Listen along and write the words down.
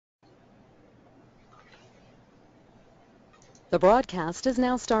The broadcast is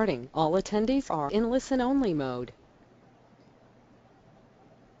now starting. All attendees are in listen-only mode.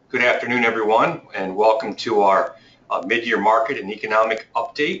 Good afternoon, everyone, and welcome to our mid-year market and economic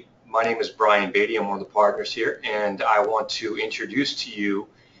update. My name is Brian Beatty. I'm one of the partners here, and I want to introduce to you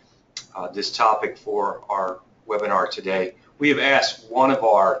this topic for our webinar today. We have asked one of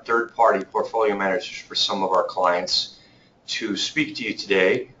our third-party portfolio managers for some of our clients to speak to you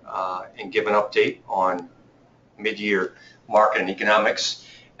today and give an update on mid-year market and economics,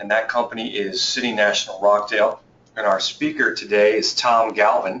 and that company is City National Rochdale. And our speaker today is Tom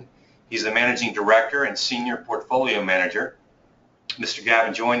Galvin. He's the Managing Director and Senior Portfolio Manager. Mr.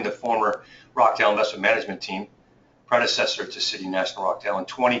 Galvin joined the former Rochdale Investment Management team, predecessor to City National Rochdale, in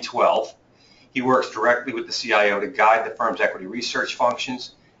 2012. He works directly with the CIO to guide the firm's equity research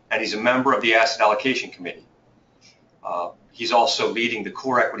functions, and he's a member of the Asset Allocation Committee. He's also leading the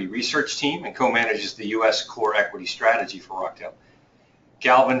core equity research team and co-manages the U.S. core equity strategy for Rochdale.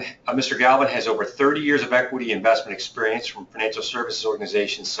 Mr. Galvin has over 30 years of equity investment experience from financial services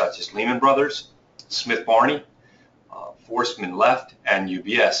organizations such as Lehman Brothers, Barney, Forstmann-Leff and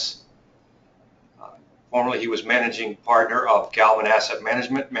UBS. Formerly, he was managing partner of Galvin Asset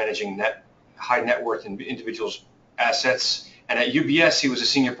Management, managing high net worth individuals' assets. And at UBS, he was a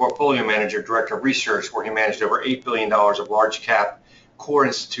senior portfolio manager, director of research, where he managed over $8 billion of large cap, core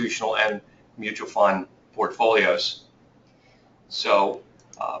institutional, and mutual fund portfolios. So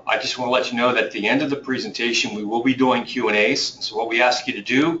I just want to let you know that at the end of the presentation, we will be doing Q&As. So what we ask you to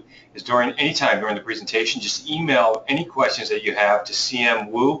do is anytime during the presentation, just email any questions that you have to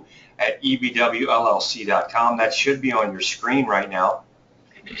cmwu@ebwllc.com. That should be on your screen right now.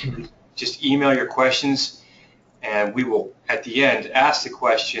 Just email your questions, and we will, at the end, ask the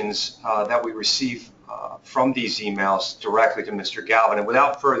questions that we receive from these emails directly to Mr. Galvin. And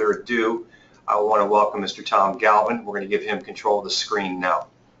without further ado, I want to welcome Mr. Tom Galvin. We're going to give him control of the screen now.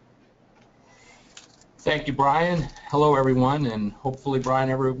 Thank you, Brian. Hello, everyone, and hopefully,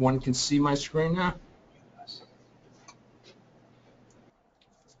 Brian, everyone can see my screen now.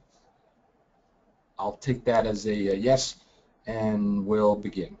 I'll take that as a yes, and we'll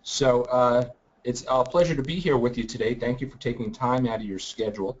begin. So it's a pleasure to be here with you today. Thank you for taking time out of your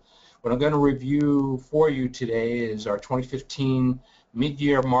schedule. What I'm going to review for you today is our 2015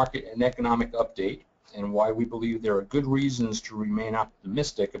 mid-year market and economic update, and why we believe there are good reasons to remain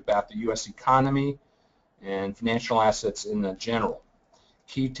optimistic about the U.S. economy and financial assets in general.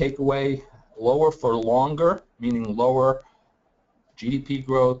 Key takeaway: lower for longer, meaning lower GDP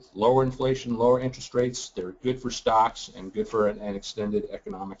growth, lower inflation, lower interest rates. They're good for stocks and good for an extended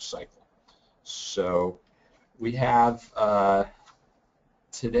economic cycle. So we have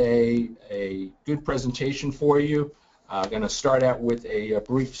today a good presentation for you. I'm going to start out with a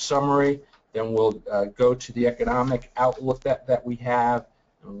brief summary, then we'll go to the economic outlook that we have,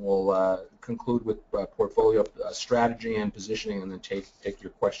 and we'll conclude with portfolio strategy and positioning, and then take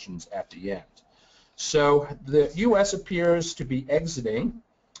your questions at the end. So the U.S. appears to be exiting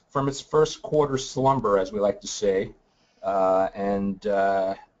from its first quarter slumber, as we like to say, and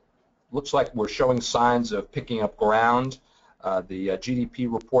looks like we're showing signs of picking up ground. The GDP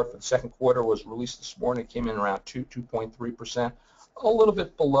report for the second quarter was released this morning. It came in around 2.3%, a little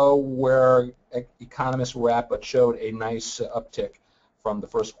bit below where economists were at, but showed a nice uptick from the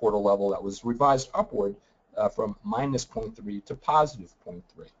first quarter level that was revised upward from -0.3 to +0.3.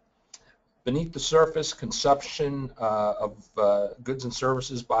 Beneath the surface, consumption of goods and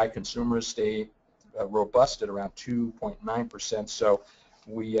services by consumers stay robust at around 2.9%. So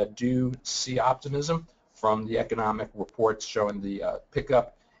we do see optimism from the economic reports showing the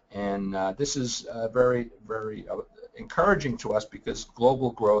pickup, and this is very, very encouraging to us because global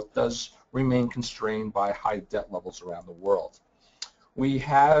growth does remain constrained by high debt levels around the world. We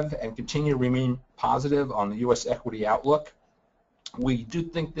have and continue to remain positive on the U.S. equity outlook. We do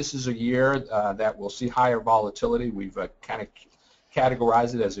think this is a year that will see higher volatility. We've kind of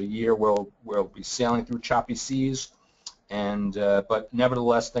categorized it as a year where we'll be sailing through choppy seas, and but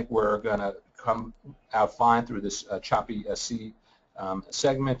nevertheless think we're going to come out fine through this choppy sea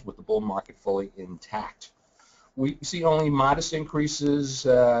segment with the bull market fully intact. We see only modest increases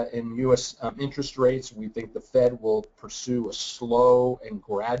in U.S. Interest rates. We think the Fed will pursue a slow and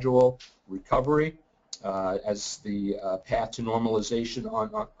gradual recovery as the path to normalization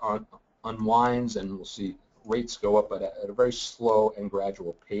unwinds, and we'll see rates go up at a very slow and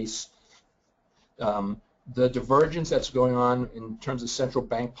gradual pace. The divergence that's going on in terms of central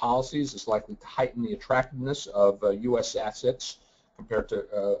bank policies is likely to heighten the attractiveness of U.S. assets compared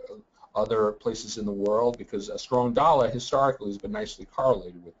to other places in the world, because a strong dollar historically has been nicely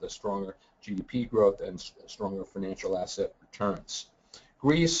correlated with the stronger GDP growth and stronger financial asset returns.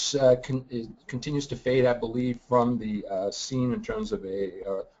 Greece continues to fade, I believe, from the scene in terms of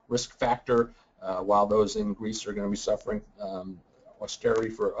a risk factor, while those in Greece are going to be suffering austerity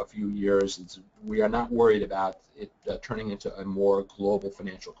for a few years. We are not worried about it turning into a more global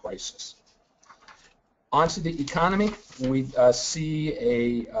financial crisis. Onto the economy, we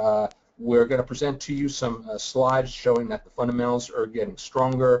we're going to present to you some slides showing that the fundamentals are getting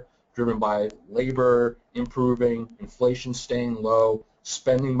stronger, driven by labor improving, inflation staying low,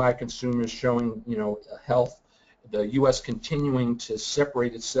 spending by consumers showing, health, the U.S. continuing to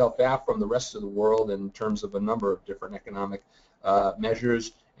separate itself out from the rest of the world in terms of a number of different economic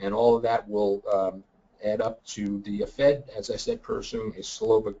measures, and all of that will add up to the Fed, as I said, pursuing a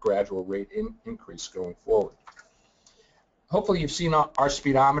slow but gradual rate increase going forward. Hopefully you've seen our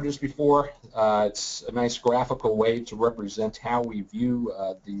speedometers before. It's a nice graphical way to represent how we view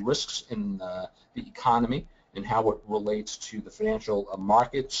the risks in the economy and how it relates to the financial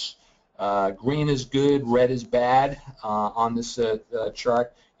markets. Green is good, red is bad on this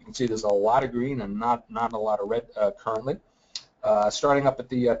chart. You can see there's a lot of green and not a lot of red currently. Starting up at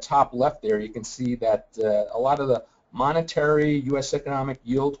the top left there, you can see that a lot of the monetary U.S. economic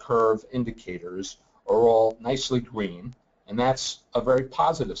yield curve indicators are all nicely green, and that's a very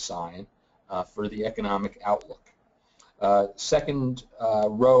positive sign for the economic outlook. Second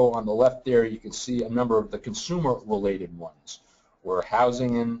row on the left there, you can see a number of the consumer-related ones, where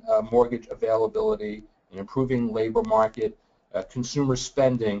housing and mortgage availability, an improving labor market, consumer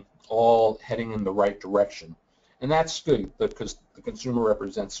spending, all heading in the right direction. And that's good because the consumer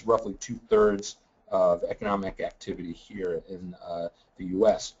represents roughly 2/3 of economic activity here in the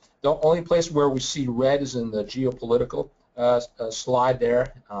U.S. The only place where we see red is in the geopolitical slide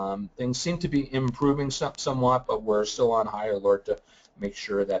there. Things seem to be improving somewhat, but we're still on high alert to make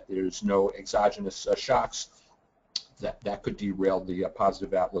sure that there's no exogenous shocks that could derail the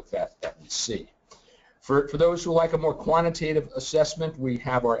positive outlook that we see. For those who like a more quantitative assessment, we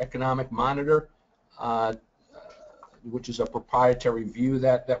have our economic monitor, which is a proprietary view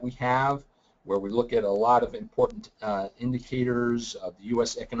that we have, where we look at a lot of important indicators of the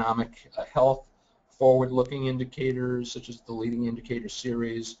U.S. economic health, forward-looking indicators such as the leading indicator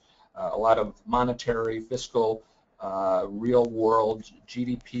series, a lot of monetary, fiscal, real-world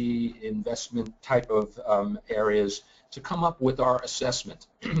GDP investment type of areas to come up with our assessment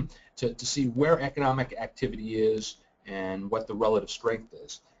to see where economic activity is and what the relative strength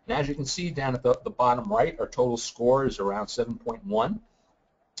is. And as you can see down at the bottom right, our total score is around 7.1.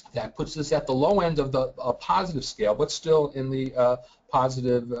 That puts us at the low end of the positive scale, but still in the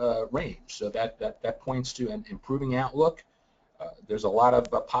positive range. So that points to an improving outlook. There's a lot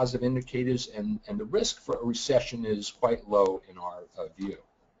of positive indicators, and the risk for a recession is quite low in our view.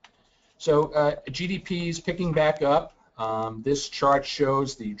 So GDP is picking back up. This chart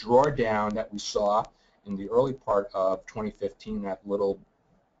shows the drawdown that we saw in the early part of 2015, that little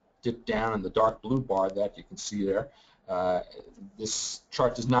dip down in the dark blue bar that you can see there. This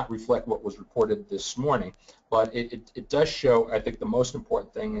chart does not reflect what was reported this morning, but it does show, I think the most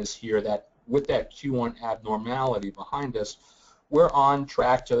important thing is here that with that Q1 abnormality behind us, we're on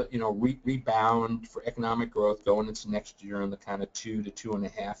track to rebound for economic growth going into next year in the kind of 2 to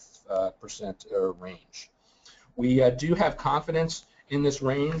 2.5% range. We do have confidence in this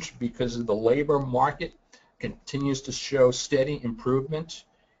range because of the labor market continues to show steady improvement.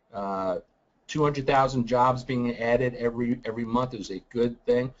 200,000 jobs being added every month is a good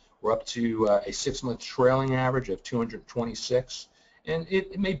thing. We're up to a 6-month trailing average of 226, and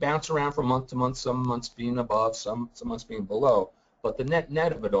it may bounce around from month to month, some months being above, some months being below, but the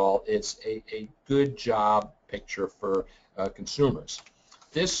net of it all is a good job picture for consumers.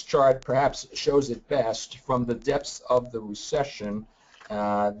 This chart perhaps shows it best. From the depths of the recession,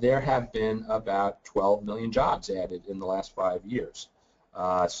 there have been about 12 million jobs added in the last 5 years.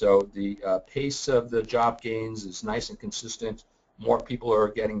 So the pace of the job gains is nice and consistent. More people are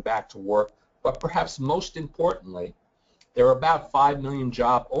getting back to work, but perhaps most importantly, there are about 5 million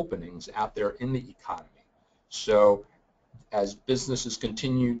job openings out there in the economy. So as businesses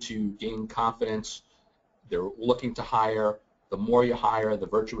continue to gain confidence, they're looking to hire. The more you hire, the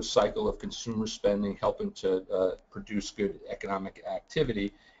virtuous cycle of consumer spending helping to produce good economic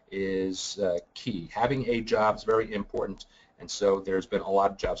activity is key. Having a job is very important. And so there's been a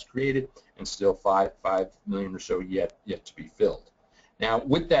lot of jobs created, and still 5 million or so yet to be filled. Now,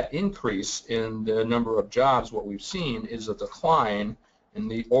 with that increase in the number of jobs, what we've seen is a decline in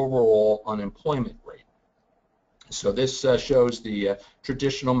the overall unemployment rate. So this shows the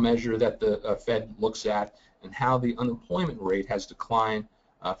traditional measure that the Fed looks at and how the unemployment rate has declined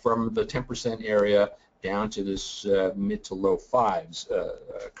from the 10% area down to this mid to low fives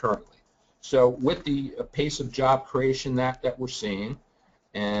currently. So with the pace of job creation that we're seeing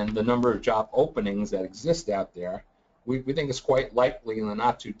and the number of job openings that exist out there, we think it's quite likely in the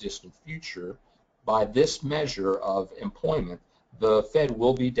not too distant future, by this measure of employment, the Fed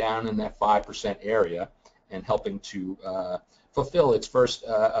will be down in that 5% area and helping to fulfill its first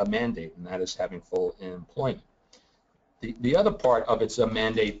mandate, and that is having full employment. The other part of its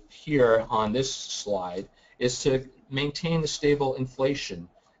mandate here on this slide is to maintain a stable inflation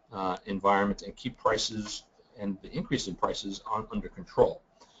environment and keep prices and the increase in prices under control.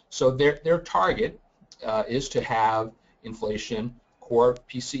 So their target is to have inflation, core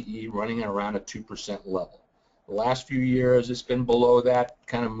PCE, running at around a 2% level. The last few years, it's been below that,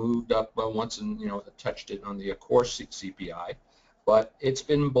 kind of moved up once and touched it on the core CPI, but it's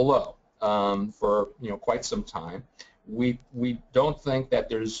been below for quite some time. We don't think that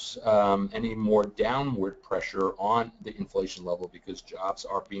there's any more downward pressure on the inflation level because jobs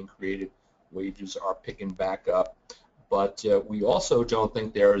are being created, wages are picking back up, but we also don't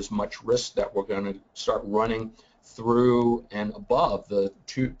think there is much risk that we're going to start running through and above the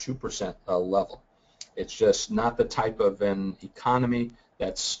 2% level. It's just not the type of an economy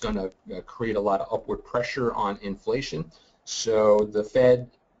that's going to create a lot of upward pressure on inflation. So the Fed,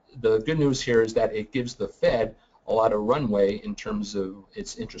 the good news here is that it gives the Fed a lot of runway in terms of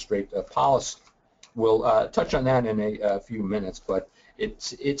its interest rate policy. We'll touch on that in a few minutes, but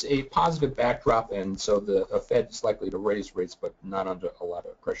it's a positive backdrop, and so the Fed is likely to raise rates, but not under a lot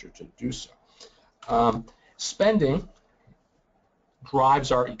of pressure to do so. Spending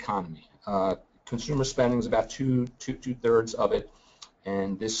drives our economy. Consumer spending is about two-thirds of it,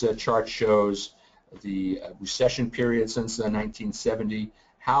 and this chart shows the recession period since 1970,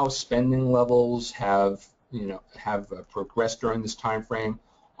 how spending levels have progressed during this time frame.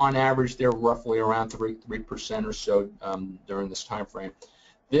 On average, they're roughly around 3% or so during this time frame.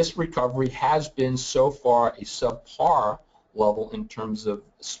 This recovery has been so far a subpar level in terms of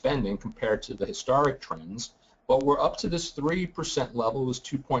spending compared to the historic trends, but we're up to this 3% level. It was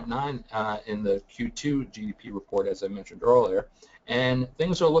 2.9 in the Q2 GDP report, as I mentioned earlier, and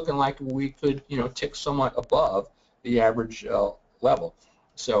things are looking like we could tick somewhat above the average level.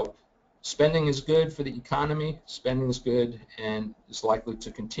 So spending is good for the economy, spending is good, and is likely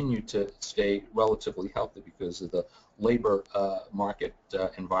to continue to stay relatively healthy because of the labor market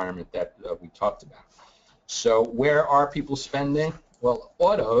environment that we talked about. So where are people spending? Well,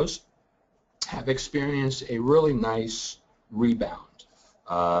 autos have experienced a really nice rebound.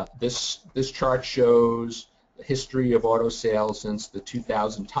 This chart shows the history of auto sales since the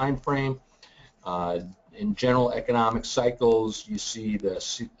 2000 time frame. In general economic cycles, you see the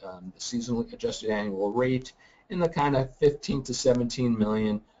seasonally adjusted annual rate in the kind of 15 to 17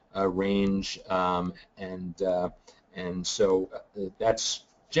 million range, and so that's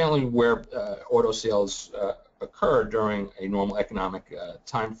generally where auto sales occur during a normal economic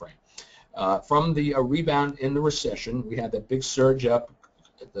time frame. From the rebound in the recession, we had that big surge up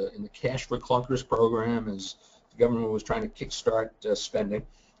in the cash for clunkers program as the government was trying to kickstart spending.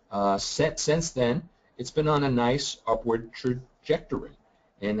 Since then, it's been on a nice upward trajectory,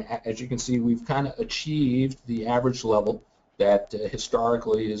 and as you can see, we've kind of achieved the average level that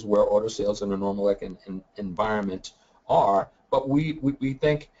historically is where auto sales in a normal environment are, but we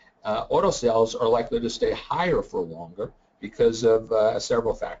think auto sales are likely to stay higher for longer because of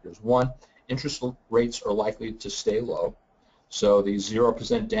several factors. One, interest rates are likely to stay low, so the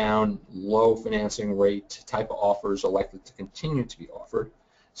 0% down, low financing rate type of offers are likely to continue to be offered.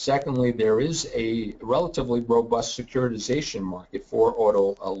 Secondly, there is a relatively robust securitization market for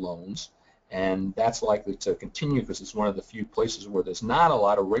auto loans, and that's likely to continue because it's one of the few places where there's not a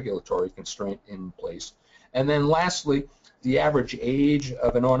lot of regulatory constraint in place. And then lastly, the average age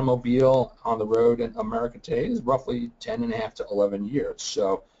of an automobile on the road in America today is roughly 10.5 to 11 years.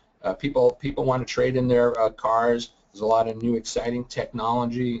 So people want to trade in their cars. There's a lot of new exciting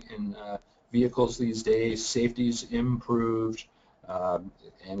technology in vehicles these days. Safety's improved.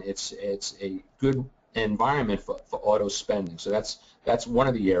 And it's a good environment for auto spending. So that's one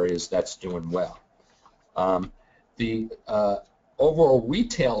of the areas that's doing well. The overall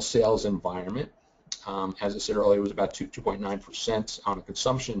retail sales environment, as I said earlier, was about 2.9% on a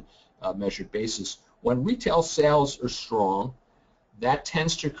consumption measured basis. When retail sales are strong, that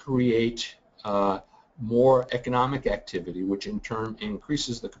tends to create more economic activity, which in turn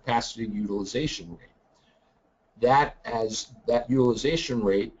increases the capacity utilization rate. As that utilization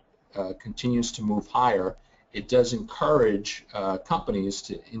rate continues to move higher, it does encourage companies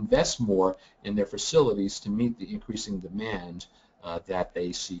to invest more in their facilities to meet the increasing demand that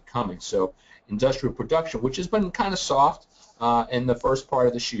they see coming. So industrial production, which has been kind of soft in the first part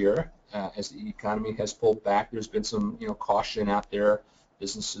of this year, as the economy has pulled back, there's been some caution out there.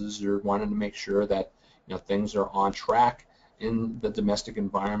 Businesses are wanting to make sure that things are on track in the domestic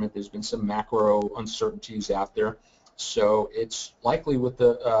environment. There's been some macro uncertainties out there, so it's likely with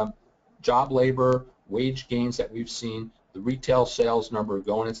the job labor wage gains that we've seen, the retail sales number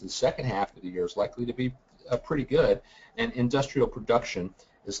going into the second half of the year is likely to be pretty good, and industrial production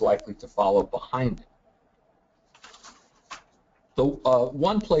is likely to follow behind it. The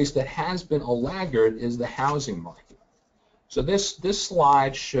one place that has been a laggard is the housing market. So this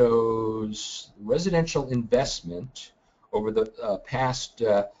slide shows residential investment over the past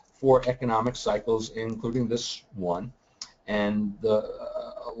 4 economic cycles, including this one, and the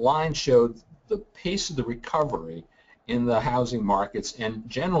line showed the pace of the recovery in the housing markets. And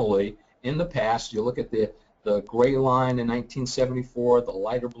generally, in the past, you look at the gray line in 1974, the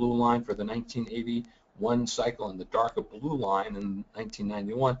lighter blue line for the 1981 cycle, and the darker blue line in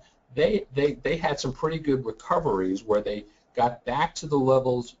 1991. They had some pretty good recoveries where they got back to the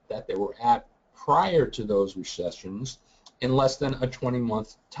levels that they were at prior to those recessions in less than a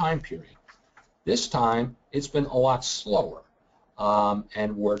 20-month time period. This time, it's been a lot slower,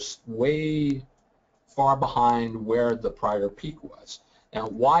 and we're way far behind where the prior peak was. Now,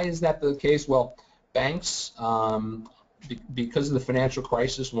 why is that the case? Well, banks, because of the financial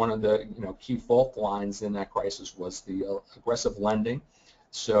crisis, one of the key fault lines in that crisis was the aggressive lending.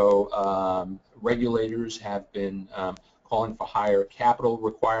 So regulators have been calling for higher capital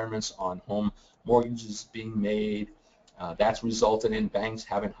requirements on home mortgages being made. That's resulted in banks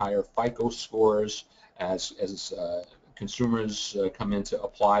having higher FICO scores as consumers come in to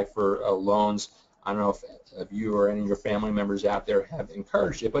apply for loans. I don't know if you or any of your family members out there have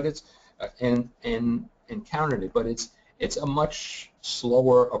encouraged it, but it's and encountered it, but it's a much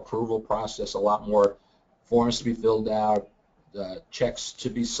slower approval process, a lot more forms to be filled out, checks to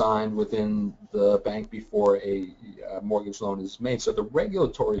be signed within the bank before a mortgage loan is made. So the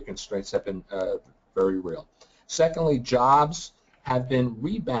regulatory constraints have been very real. Secondly, jobs have been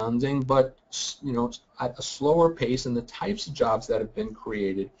rebounding, but at a slower pace, and the types of jobs that have been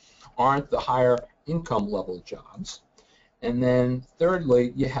created aren't the higher income level jobs. And then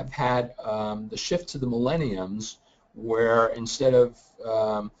thirdly, you have had the shift to the millenniums, where instead of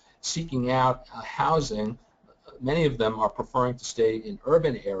seeking out housing, many of them are preferring to stay in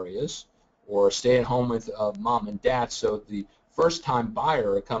urban areas or stay at home with mom and dad. So the first-time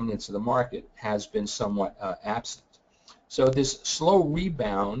buyer coming into the market has been somewhat absent. So this slow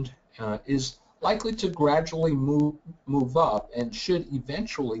rebound is likely to gradually move up and should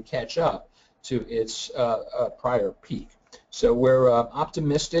eventually catch up to its prior peak. So we're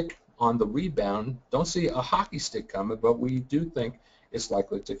optimistic on the rebound. Don't see a hockey stick coming, but we do think it's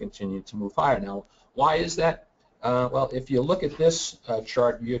likely to continue to move higher. Now, why is that? Well, if you look at this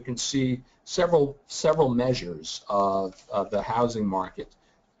chart, you can see several measures of the housing market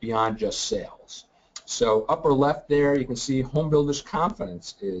beyond just sales. So upper left there, you can see home builders'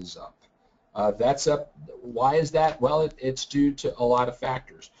 confidence is up. That's up. Why is that? Well, it's due to a lot of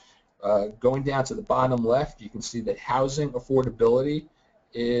factors. Going down to the bottom left, you can see that housing affordability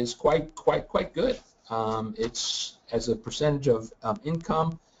is quite good. It's as a percentage of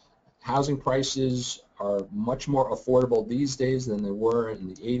income, housing prices are much more affordable these days than they were in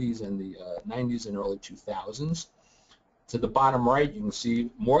the 80s and the 90s and early 2000s. To the bottom right, you can see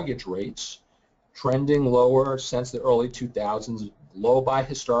mortgage rates trending lower since the early 2000s, low by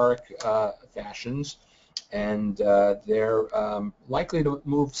historic fashions, and they're likely to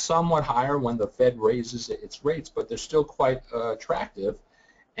move somewhat higher when the Fed raises its rates, but they're still quite attractive.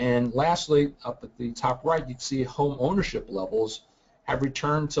 And lastly, up at the top right, you can see home ownership levels have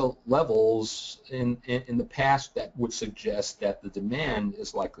returned to levels in the past that would suggest that the demand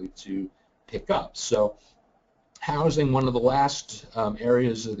is likely to pick up. So housing, one of the last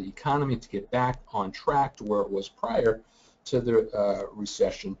areas of the economy to get back on track to where it was prior to the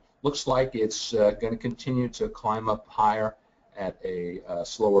recession, looks like it's going to continue to climb up higher at a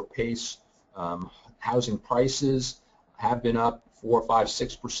slower pace. Housing prices have been up 4, 5,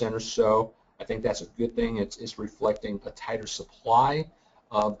 6% or so. I think that's a good thing. It's reflecting a tighter supply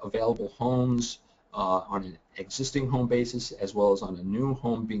of available homes on an existing home basis as well as on a new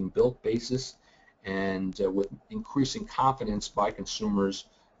home being built basis. And with increasing confidence by consumers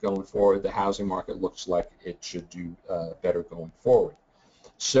going forward, the housing market looks like it should do better going forward.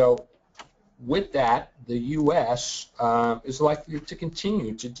 So with that, the U.S. is likely to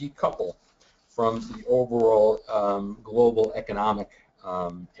continue to decouple from the overall global economic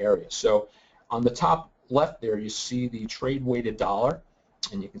area. So on the top left there, you see the trade-weighted dollar,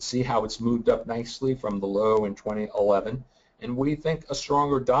 and you can see how it's moved up nicely from the low in 2011. And we think a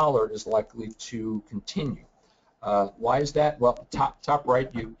stronger dollar is likely to continue. Why is that? Well, top right,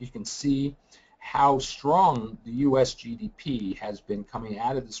 you can see how strong the U.S. GDP has been coming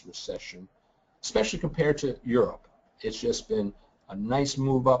out of this recession, especially compared to Europe. It's just been a nice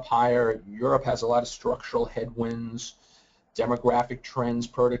move up higher. Europe has a lot of structural headwinds, demographic trends,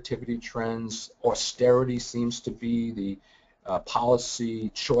 productivity trends. Austerity seems to be the policy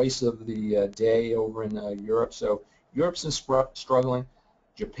choice of the day over in Europe. So Europe's struggling.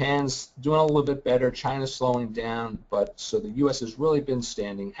 Japan's doing a little bit better. China's slowing down, but so the U.S. has really been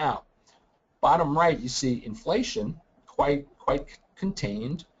standing out. Bottom right, you see inflation quite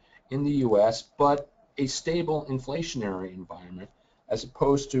contained in the U.S., but a stable inflationary environment, as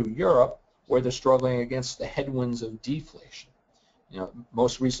opposed to Europe, where they're struggling against the headwinds of deflation. You know,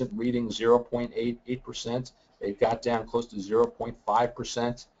 most recent reading 0.88%. They've got down close to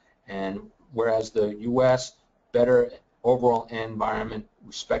 0.5%, and whereas the U.S. better overall environment,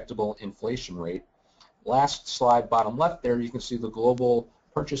 respectable inflation rate. Last slide, bottom left there, you can see the Global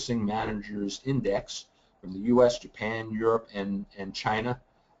Purchasing Managers Index from the U.S., Japan, Europe, and China.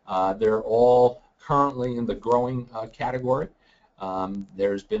 They're all currently in the growing category.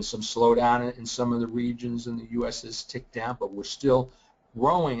 There's been some slowdown in some of the regions, and the U.S. has ticked down, but we're still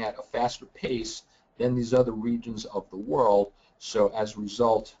growing at a faster pace than these other regions of the world. So as a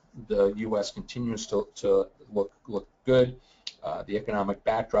result, the U.S. continues to look good. The economic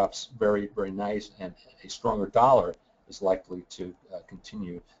backdrop's very nice, and a stronger dollar is likely to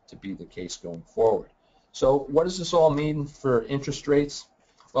continue to be the case going forward. So what does this all mean for interest rates?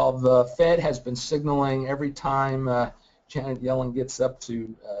 Well, the Fed has been signaling every time Janet Yellen gets up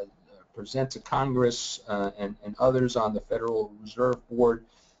to present to Congress and others on the Federal Reserve Board,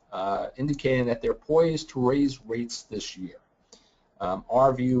 indicating that they're poised to raise rates this year.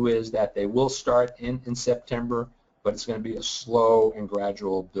 Our view is that they will start in September, but it's going to be a slow and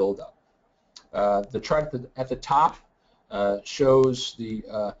gradual buildup. The chart at the top shows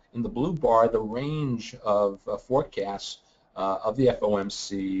in the blue bar the range of forecasts of the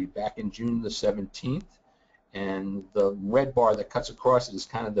FOMC back in June the 17th, and the red bar that cuts across it is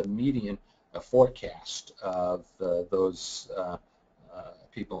kind of the median forecast of those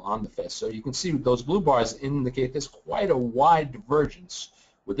people on the Fed. So you can see those blue bars indicate there's quite a wide divergence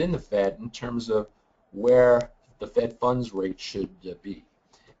within the Fed in terms of where the Fed funds rate should be.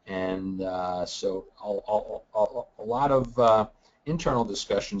 And so a lot of internal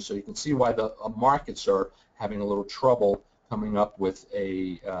discussion, so you can see why the markets are having a little trouble coming up with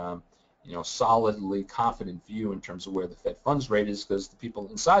a solidly confident view in terms of where the Fed funds rate is, because the people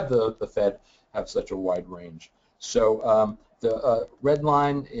inside the Fed have such a wide range. So the red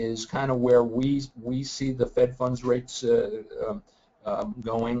line is kind of where we see the Fed funds rates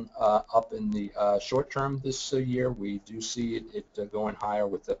going up in the short term this year. We do see it going higher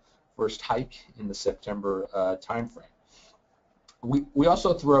with the first hike in the September timeframe. We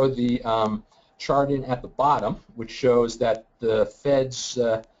also throw the chart in at the bottom, which shows that the Fed's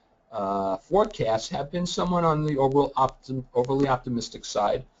forecasts have been somewhat on the overly optimistic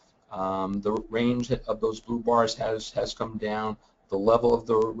side. The range of those blue bars has come down. The level of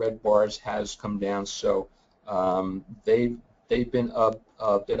the red bars has come down. So they've been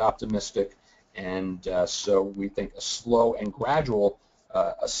a bit optimistic, and so we think a slow and gradual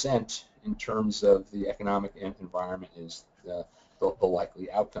ascent in terms of the economic environment is the likely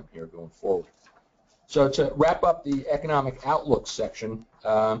outcome here going forward. So to wrap up the economic outlook section,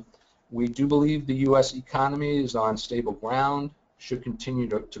 we do believe the U.S. economy is on stable ground, should continue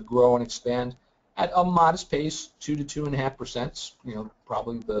to grow and expand at a modest pace, 2 to 2.5%.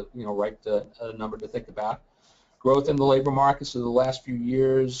 Probably the right number to think about. Growth in the labor markets of the last few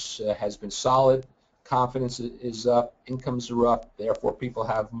years has been solid. Confidence is up, incomes are up, therefore people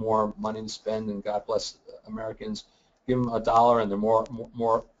have more money to spend, and God bless Americans. Give them $1 and they're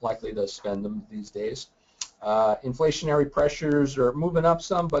more likely to spend them these days. Inflationary pressures are moving up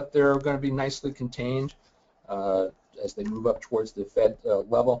some, but they're going to be nicely contained as they move up towards the Fed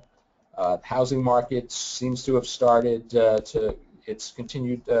level. Housing market seems to have started it's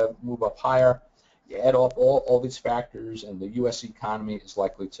continued to move up higher. You add up all these factors, and the U.S. economy is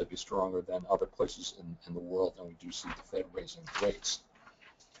likely to be stronger than other places in the world, and we do see the Fed raising rates.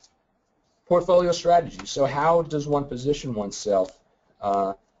 Portfolio strategy. So how does one position oneself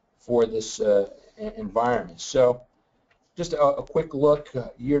for this environment? So just a quick look,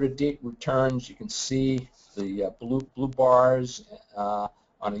 year-to-date returns. You can see the blue bars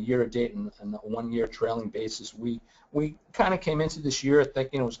on a year-to-date and a one-year trailing basis. We kind of came into this year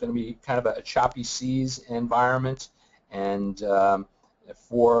thinking it was going to be kind of a choppy seas environment, and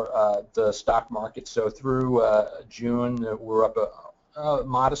for the stock market. So through June, we're up a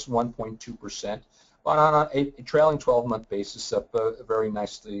modest 1.2%, but on a trailing 12-month basis, up very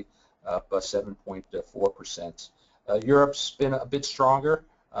nicely, up 7.4%. Europe's been a bit stronger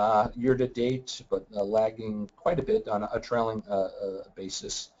year to date, but lagging quite a bit on a trailing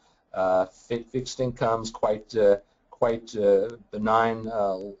basis. Fixed income's quite benign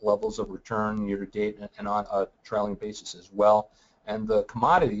levels of return year to date and on a trailing basis as well. And the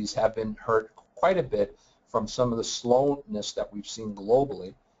commodities have been hurt quite a bit from some of the slowness that we've seen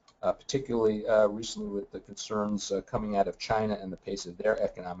globally, particularly recently with the concerns coming out of China and the pace of their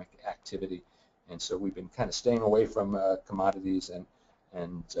economic activity. And so we've been kind of staying away from commodities,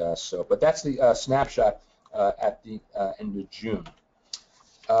 but that's the snapshot at the end of June.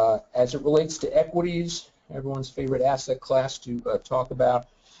 As it relates to equities, everyone's favorite asset class to talk about,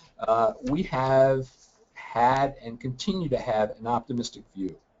 we have had and continue to have an optimistic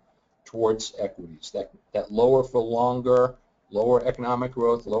view towards equities, that lower for longer, lower economic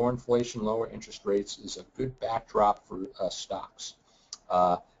growth, lower inflation, lower interest rates is a good backdrop for stocks.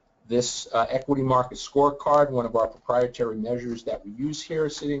 This equity market scorecard, one of our proprietary measures that we use here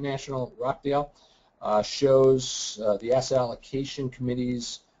at City National Rochdale, shows the Asset Allocation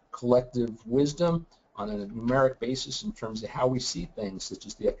Committee's collective wisdom on a numeric basis in terms of how we see things, such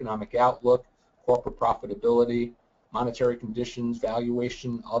as the economic outlook, corporate profitability, monetary conditions,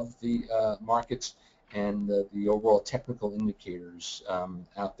 valuation of the markets, and the overall technical indicators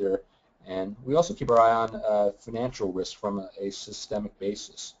out there. And we also keep our eye on financial risk from a systemic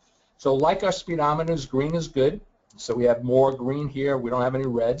basis. So like our speedometers, green is good. So we have more green here. We don't have any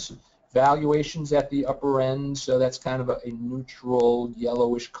reds. Valuations at the upper end, so that's kind of a neutral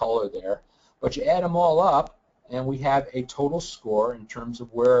yellowish color there. But you add them all up, and we have a total score in terms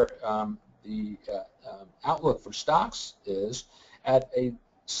of where the outlook for stocks is at a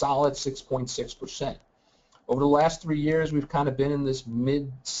solid 6.6%. Over the last 3 years, we've kind of been in this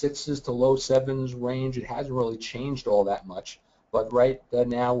mid-6s to low 7s range. It hasn't really changed all that much, but right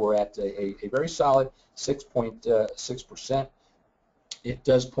now we're at a very solid 6.6%. It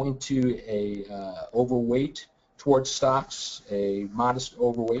does point to a overweight towards stocks, a modest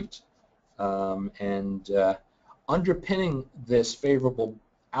overweight, and underpinning this favorable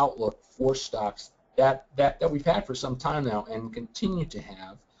outlook for stocks that we've had for some time now and continue to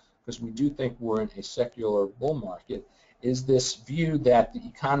have, because we do think we're in a secular bull market, is this view that the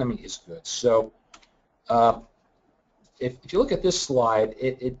economy is good. So if you look at this slide,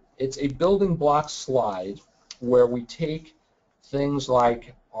 it's a building block slide where we take things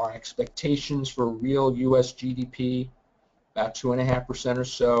like our expectations for real U.S. GDP, about 2.5% or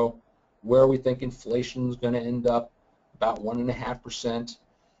so, where we think inflation is going to end up, about 1.5%.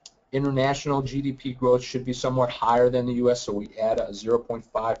 International GDP growth should be somewhat higher than the U.S., so we add a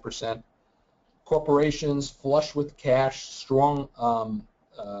 0.5%. Corporations flush with cash, strong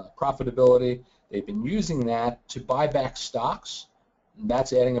profitability. They've been using that to buy back stocks. And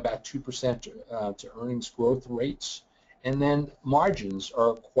that's adding about 2% to earnings growth rates. And then margins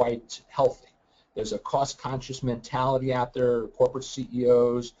are quite healthy. There's a cost-conscious mentality out there, corporate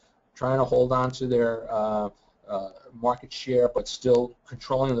CEOs trying to hold on to their market share, but still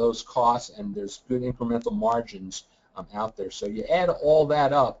controlling those costs, and there's good incremental margins out there. So you add all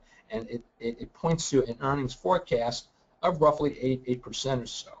that up, and it points to an earnings forecast of roughly 8% or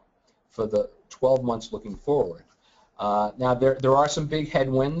so for the 12 months looking forward. Now, there are some big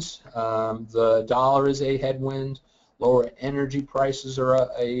headwinds. The dollar is a headwind. Lower energy prices are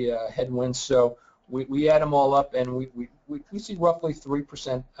a headwind. So we add them all up, and we see roughly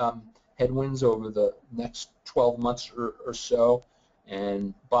 3% headwinds over the next 12 months or so.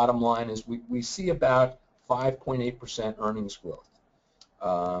 And bottom line is we see about 5.8% earnings growth.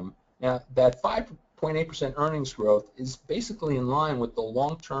 Now, that 5.8% earnings growth is basically in line with the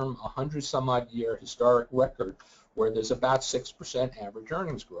long-term 100-some-odd year historic record, where there's about 6% average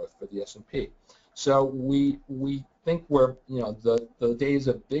earnings growth for the S&P. So we think we're, the days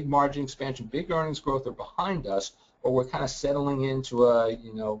of big margin expansion, big earnings growth are behind us, but we're kind of settling into a,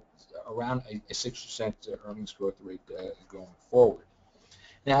 around a 6% earnings growth rate going forward.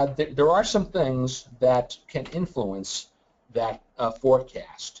 Now, there are some things that can influence that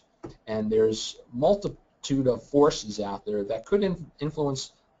forecast, and there's multitude of forces out there that could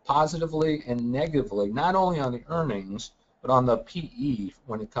influence positively and negatively, not only on the earnings, but on the PE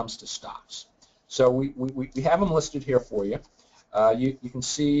when it comes to stocks. So we have them listed here for you. You can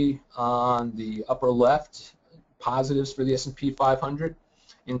see on the upper left positives for the S&P 500,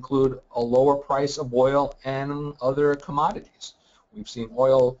 include a lower price of oil and other commodities. We've seen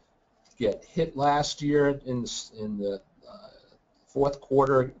oil get hit last year in the fourth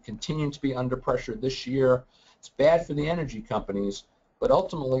quarter, continuing to be under pressure this year. It's bad for the energy companies, but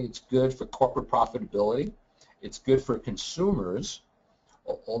ultimately it's good for corporate profitability. It's good for consumers,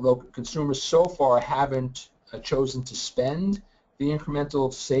 although consumers so far haven't chosen to spend the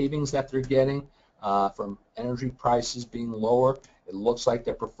incremental savings that they're getting from energy prices being lower. It looks like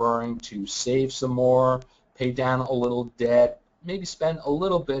they're preferring to save some more, pay down a little debt, maybe spend a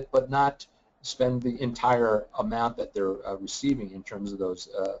little bit, but not spend the entire amount that they're receiving in terms of those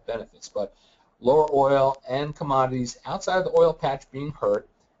benefits. But lower oil and commodities outside of the oil patch being hurt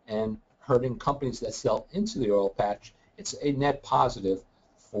and hurting companies that sell into the oil patch, it's a net positive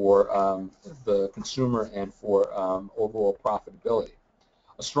for the consumer and for overall profitability.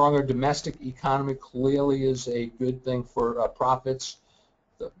 A stronger domestic economy clearly is a good thing for profits.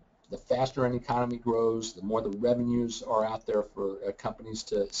 The faster an economy grows, the more the revenues are out there for companies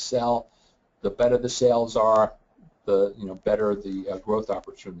to sell, the better the sales are, the better the growth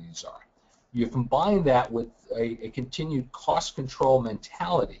opportunities are. You combine that with a continued cost control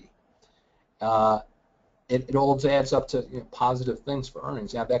mentality, it all adds up to positive things for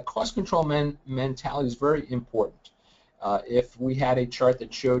earnings. Now, that cost control mentality is very important. If we had a chart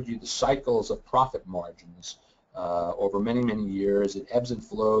that showed you the cycles of profit margins over many, many years, it ebbs and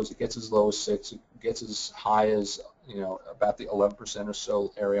flows. It gets as low as 6. It gets as high as about the 11% or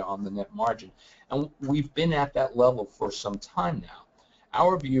so area on the net margin. And we've been at that level for some time now.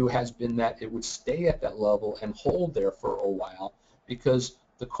 Our view has been that it would stay at that level and hold there for a while because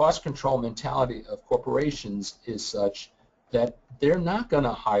the cost control mentality of corporations is such that they're not going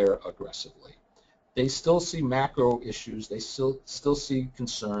to hire aggressively. They still see macro issues. They still see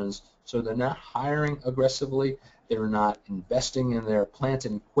concerns. So they're not hiring aggressively. They're not investing in their plant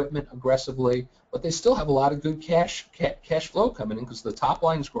and equipment aggressively. But they still have a lot of good cash flow coming in because the top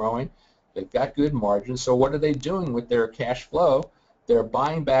line's growing. They've got good margins. So what are they doing with their cash flow? They're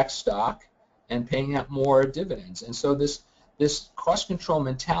buying back stock and paying out more dividends. And so this cost control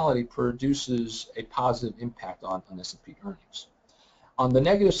mentality produces a positive impact on S&P earnings. On the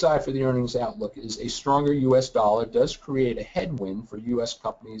negative side for the earnings outlook is a stronger U.S. dollar does create a headwind for U.S.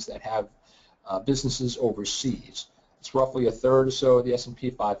 companies that have businesses overseas. It's roughly a third or so of the S&P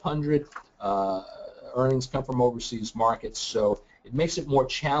 500. Earnings come from overseas markets, so it makes it more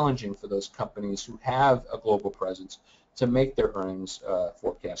challenging for those companies who have a global presence to make their earnings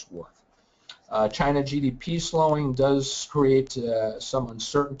forecast work. China GDP slowing does create some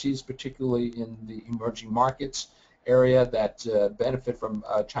uncertainties, particularly in the emerging markets area that benefit from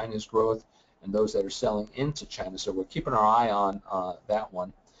China's growth and those that are selling into China. So we're keeping our eye on that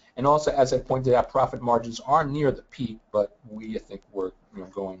one. And also, as I pointed out, profit margins are near the peak, but we think we're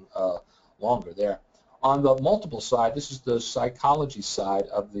going longer there. On the multiple side, this is the psychology side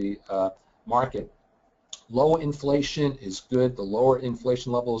of the market. Low inflation is good. The lower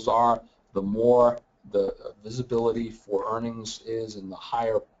inflation levels are, the more the visibility for earnings is, and the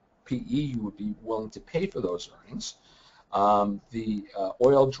higher PE you would be willing to pay for those earnings. The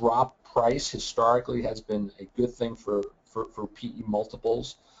oil drop price historically has been a good thing for PE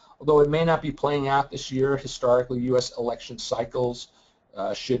multiples. Although it may not be playing out this year, historically U.S. election cycles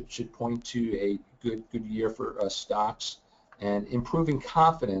should point to a good year for stocks, and improving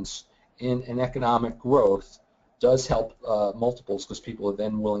confidence in an economic growth does help multiples because people are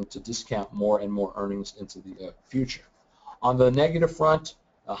then willing to discount more and more earnings into the future. On the negative front,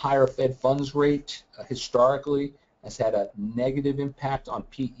 a higher Fed funds rate historically has had a negative impact on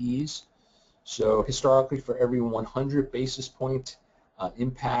PEs. So historically, for every 100 basis point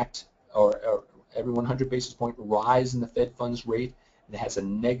impact or every 100 basis point rise in the Fed funds rate, it has a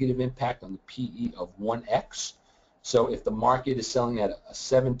negative impact on the PE of 1x. So if the market is selling at a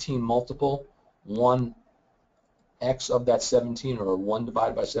 17 multiple, 1x of that 17, or 1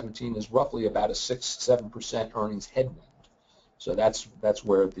 divided by 17, is roughly about a 6-7% earnings headwind. So that's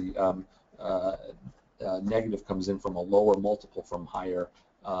where the negative comes in, from a lower multiple from higher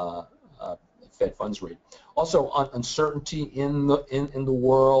Fed funds rate. Also, uncertainty in the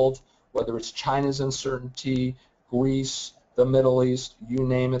world, whether it's China's uncertainty, Greece, the Middle East, you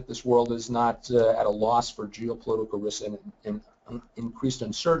name it. This world is not at a loss for geopolitical risk, and increased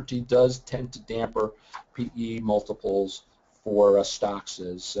uncertainty does tend to damper PE multiples for stocks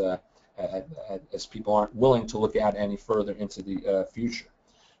as people aren't willing to look out any further into the future.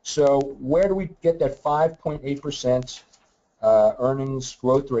 So where do we get that 5.8% earnings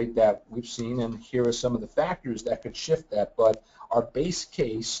growth rate that we've seen? And here are some of the factors that could shift that. But our base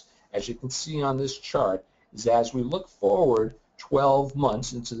case, as you can see on this chart, is as we look forward 12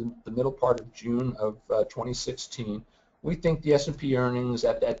 months into the middle part of June of 2016, we think the S&P earnings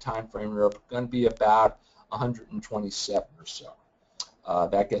at that time frame are going to be about 127 or so.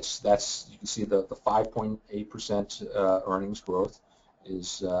 That's you can see the 5.8% earnings growth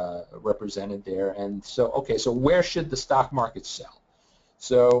is represented there. And so, okay, so where should the stock market sell?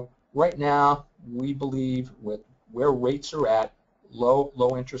 So right now, we believe with where rates are at,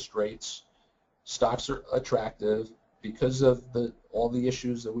 low interest rates, stocks are attractive because of all the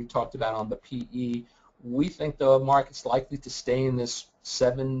issues that we talked about on the PE. We think the market's likely to stay in this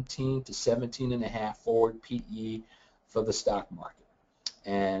 17 to 17.5 forward PE for the stock market.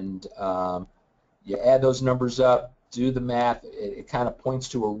 And you add those numbers up, do the math, it kind of points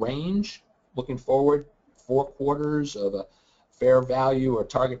to a range looking forward, 4 quarters of a fair value or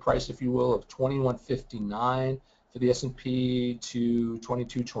target price, if you will, of 21.59 for the S&P to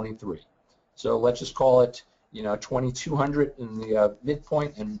 22.23. So let's just call it, 2,200 in the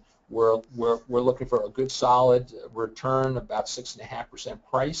midpoint, and we're looking for a good solid return, about 6.5%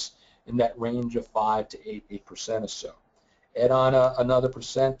 price in that range of 5 to 8% or so. Add on another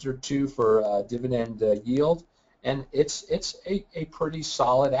 % or 2 for dividend yield, and it's a pretty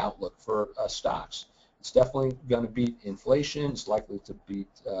solid outlook for stocks. It's definitely going to beat inflation. It's likely to beat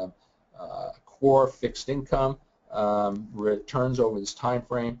core fixed income returns over this time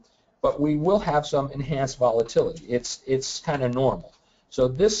frame, but we will have some enhanced volatility. It's kind of normal. So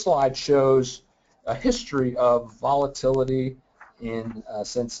this slide shows a history of volatility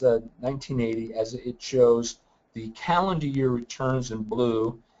since 1980, as it shows the calendar year returns in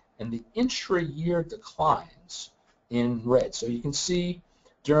blue and the intra-year declines in red. So you can see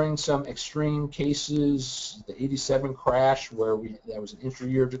during some extreme cases, the 87 crash, where that was an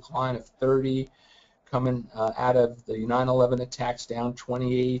intra-year decline of 30, coming out of the 9/11 attacks, down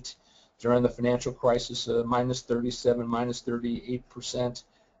 28. During the financial crisis, minus 37, minus 38%.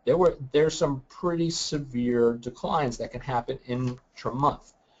 There's some pretty severe declines that can happen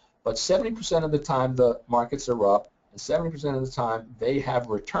intra-month. But 70% of the time the markets are up, and 70% of the time they have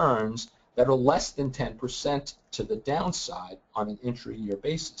returns that are less than 10% to the downside on an intra-year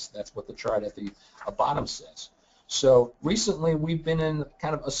basis. That's what the chart at the bottom says. So recently we've been in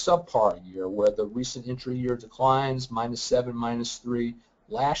kind of a subpar year where the recent intra-year declines, minus 7, minus 3.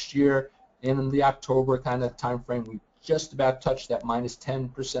 Last year in the October kind of time frame, we just about touched that minus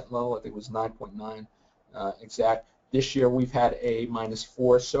 10% level. I think it was 9.9 exact. This year we've had a minus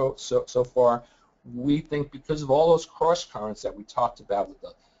 4 so far. We think because of all those cross currents that we talked about with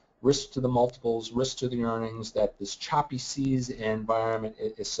the risk to the multiples, risk to the earnings, that this choppy seas environment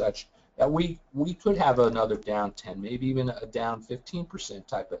is such that we could have another down 10, maybe even a down 15%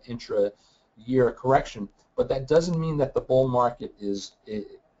 type of intra-year correction. But that doesn't mean that the bull market is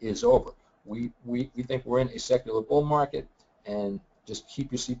over. We think we're in a secular bull market, and just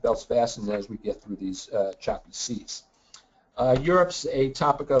keep your seatbelts fastened as we get through these choppy seas. Europe's a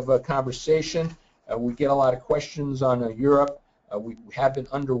topic of conversation. We get a lot of questions on Europe. We have been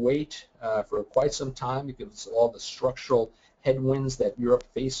underweight for quite some time because of all the structural headwinds that Europe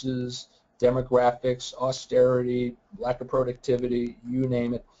faces, demographics, austerity, lack of productivity, you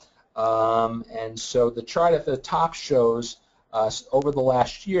name it. And so the chart at the top shows over the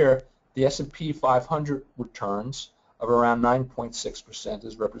last year, the S&P 500 returns of around 9.6%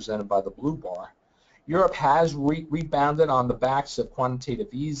 is represented by the blue bar. Europe has rebounded on the backs of quantitative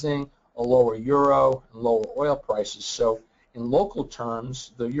easing, a lower euro, and lower oil prices. So in local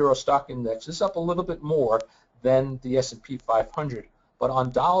terms, the Euro stock index is up a little bit more than the S&P 500, but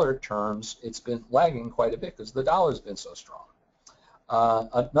on dollar terms, it's been lagging quite a bit because the dollar has been so strong.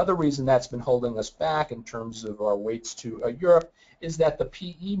 Another reason that's been holding us back in terms of our weights to Europe is that the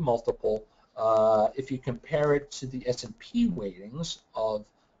PE multiple, if you compare it to the S&P weightings of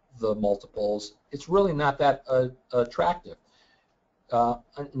the multiples, it's really not that attractive.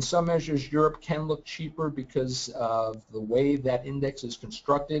 In some measures, Europe can look cheaper because of the way that index is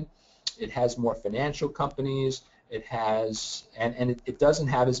constructed. It has more financial companies. It has, and it doesn't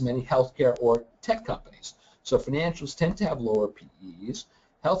have as many healthcare or tech companies. So financials tend to have lower PEs.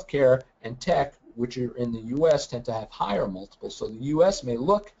 Healthcare and tech, which are in the U.S., tend to have higher multiples. So the U.S. may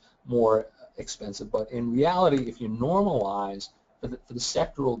look more expensive, but in reality, if you normalize for the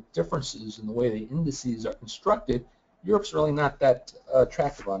sectoral differences in the way the indices are constructed, Europe's really not that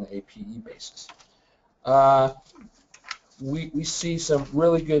attractive on an APE basis. We see some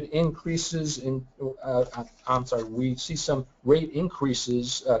really good increases in, we see some rate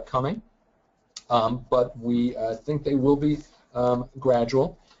increases coming, but we think they will be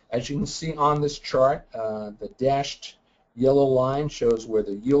gradual. As you can see on this chart, the dashed yellow line shows where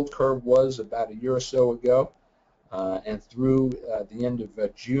the yield curve was about a year or so ago. and through the end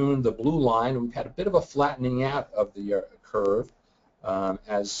of June, the blue line, we've had a bit of a flattening out of the curve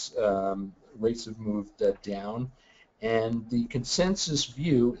as rates have moved down. And the consensus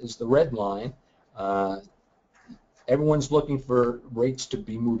view is the red line. Everyone's looking for rates to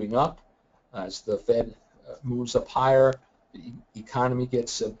be moving up. As the Fed moves up higher, the economy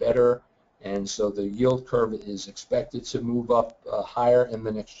gets better, and so the yield curve is expected to move up higher in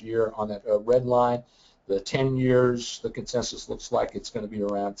the next year on that red line. The 10 years, the consensus looks like it's going to be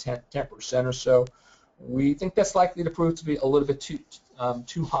around 10% or so. We think that's likely to prove to be a little bit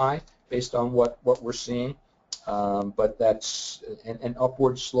too high based on what we're seeing, but that's an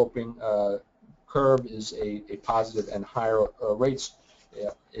upward sloping curve is a positive, and higher rates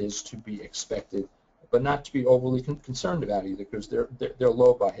is to be expected, but not to be overly concerned about either, because they're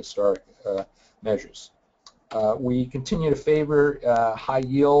low by historic measures. We continue to favor high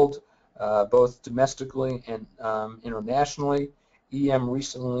yield, both domestically and internationally. EM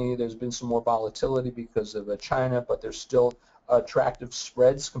recently, there's been some more volatility because of China, but there's still attractive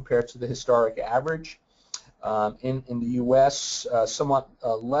spreads compared to the historic average. In the U.S., somewhat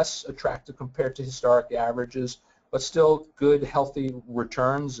less attractive compared to historic averages, but still good, healthy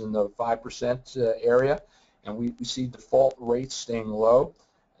returns in the 5% area. And we see default rates staying low,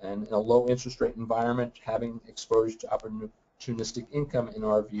 and in a low interest rate environment, having exposure to opportunistic income, in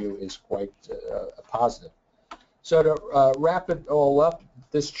our view, is quite positive. So to wrap it all up,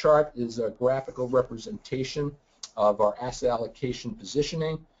 this chart is a graphical representation of our asset allocation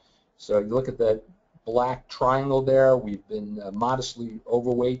positioning. So you look at the black triangle there. We've been modestly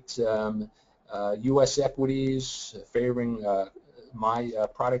overweight U.S. equities, favoring my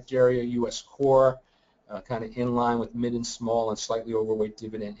product area, U.S. core, kind of in line with mid and small, and slightly overweight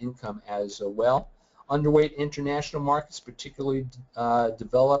dividend income as well. Underweight international markets, particularly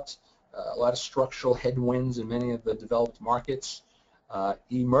developed, a lot of structural headwinds in many of the developed markets.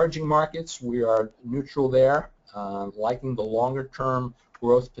 Emerging markets, we are neutral there, liking the longer-term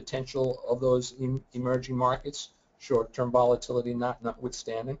growth potential of those emerging markets, short-term volatility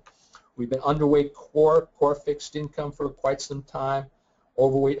notwithstanding. We've been underweight core fixed income for quite some time,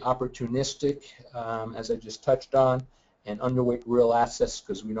 overweight opportunistic, as I just touched on, and underweight real assets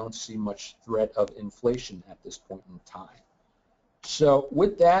because we don't see much threat of inflation at this point in time. So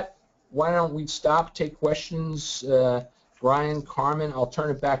with that, why don't we stop, take questions? Brian, Carmen, I'll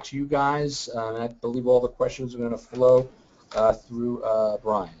turn it back to you guys. I believe all the questions are going to flow through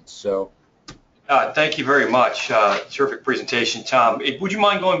Brian. So. Thank you very much. Terrific presentation, Tom. Would you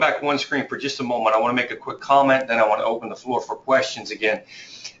mind going back one screen for just a moment? I want to make a quick comment, then I want to open the floor for questions again.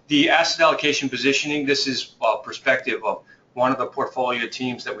 The asset allocation positioning, this is perspective of one of the portfolio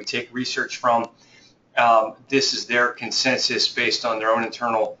teams that we take research from. This is their consensus based on their own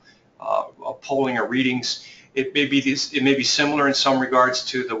internal polling or readings. It may be similar in some regards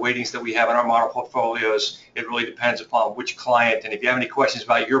to the weightings that we have in our model portfolios. It really depends upon which client. And if you have any questions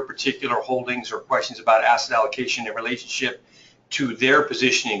about your particular holdings or questions about asset allocation in relationship to their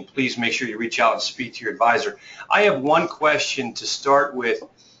positioning, please make sure you reach out and speak to your advisor. I have one question to start with,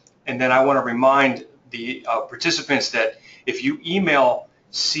 and then I want to remind the participants that if you email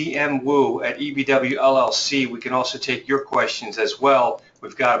cmwu@ebwllc, we can also take your questions as well.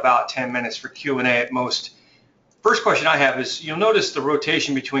 We've got about 10 minutes for Q&A at most. First question I have is, you'll notice the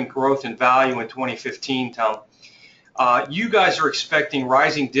rotation between growth and value in 2015, Tom. You guys are expecting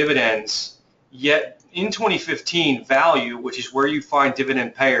rising dividends, yet in 2015, value, which is where you find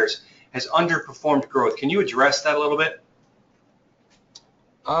dividend payers, has underperformed growth. Can you address that a little bit?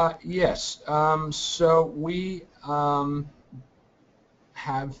 Yes. So we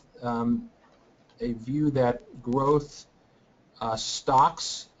have a view that growth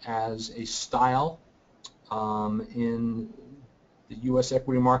stocks as a style in the U.S.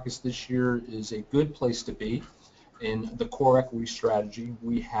 equity markets this year is a good place to be. In the core equity strategy,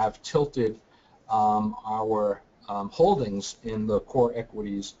 we have tilted our holdings in the core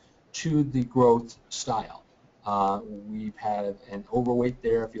equities to the growth style. We've had an overweight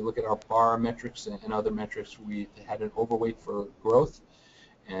there. If you look at our bar metrics and other metrics, we've had an overweight for growth.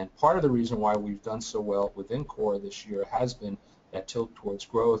 And part of the reason why we've done so well within core this year has been that tilt towards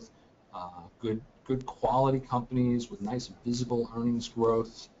growth, good quality companies with nice visible earnings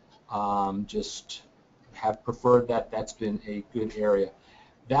growth. Just have preferred that. That's been a good area.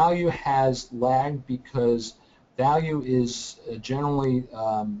 Value has lagged because value is generally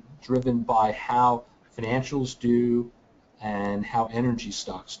driven by how financials do and how energy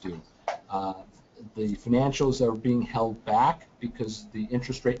stocks do. The financials are being held back because the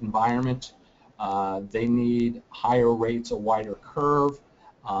interest rate environment, they need higher rates, a wider curve,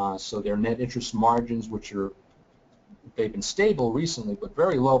 so their net interest margins, which are they've been stable recently, but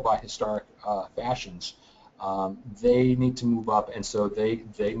very low by historic fashions. They need to move up, and so they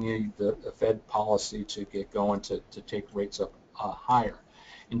need the Fed policy to get going to take rates up higher.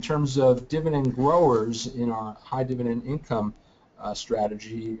 In terms of dividend growers in our high dividend income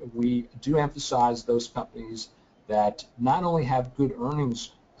strategy, we do emphasize those companies that not only have good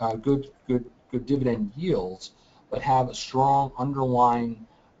earnings, good dividend yields, but have a strong underlying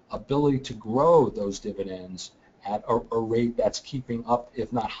ability to grow those dividends at a rate that's keeping up,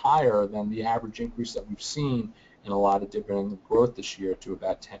 if not higher, than the average increase that we've seen in a lot of dividend growth this year to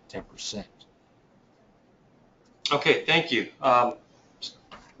about 10%. Okay, thank you.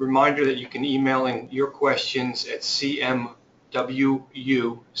 Reminder that you can email in your questions at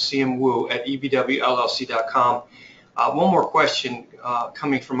cmwu@ebwllc.com. One more question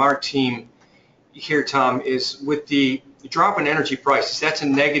coming from our team here, Tom, is with the drop in energy prices, that's a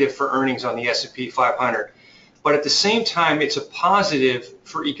negative for earnings on the S&P 500. But at the same time, it's a positive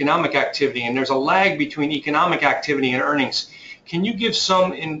for economic activity, and there's a lag between economic activity and earnings. Can you give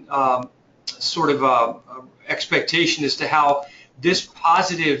some expectation as to how this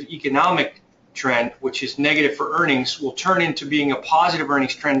positive economic trend, which is negative for earnings, will turn into being a positive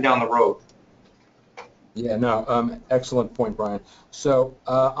earnings trend down the road? Yeah, no, excellent point, Brian. So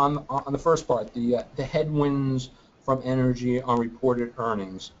on the first part, the headwinds from energy on reported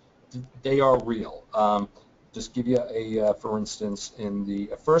earnings, they are real. Just give you for instance, in the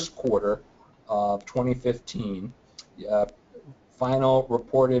first quarter of 2015, final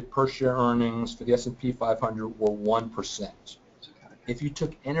reported per share earnings for the S&P 500 were 1%. If you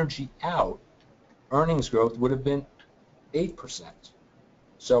took energy out, earnings growth would have been 8%.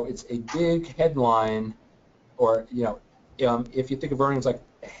 So it's a big headline, or if you think of earnings like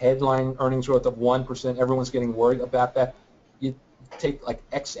headline earnings growth of 1%, everyone's getting worried about that. You take like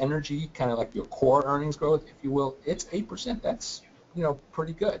X energy, kind of like your core earnings growth, if you will, it's 8%. That's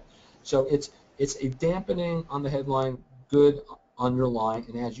pretty good. So it's a dampening on the headline, good underlying,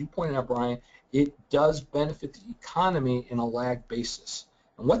 and as you pointed out, Brian, it does benefit the economy in a lag basis.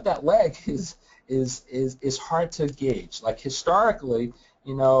 And what that lag is hard to gauge. Like historically,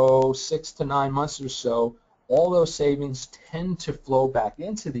 6 to 9 months or so, all those savings tend to flow back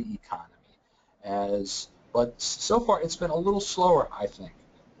into the economy. But so far it's been a little slower, I think.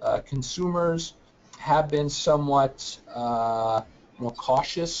 Consumers have been somewhat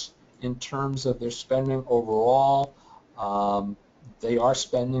cautious in terms of their spending overall. They are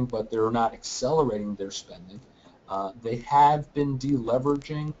spending, but they're not accelerating their spending. They have been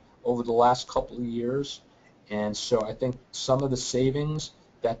deleveraging over the last couple of years, and so I think some of the savings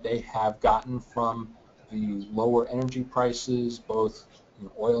that they have gotten from the lower energy prices, both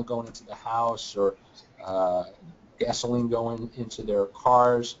oil going into the house or gasoline going into their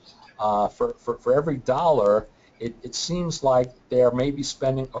cars, for every dollar, it seems like they're maybe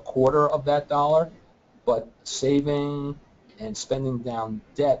spending a quarter of that dollar, but saving and spending down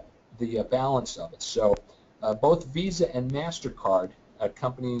debt, the balance of it. So both Visa and MasterCard,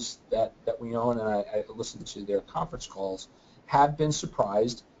 companies that we own, and I listen to their conference calls, have been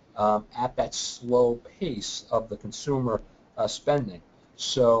surprised at that slow pace of the consumer spending.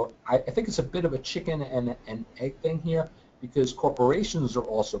 So I think it's a bit of a chicken and egg thing here, because corporations are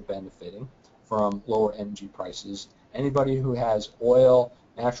also benefiting from lower energy prices. Anybody who has oil,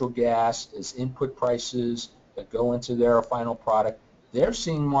 natural gas as input prices that go into their final product, they're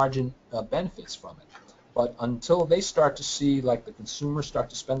seeing margin benefits from it. But until they start to see, like the consumers start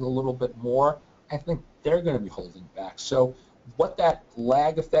to spend a little bit more, I think they're going to be holding back. So what that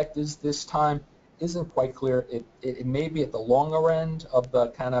lag effect is this time isn't quite clear. It may be at the longer end of the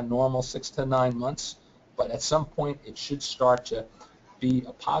kind of normal 6 to 9 months, but at some point it should start to be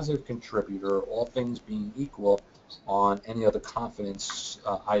a positive contributor, all things being equal, on any other confidence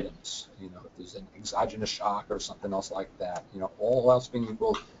items. If there's an exogenous shock or something else like that, all else being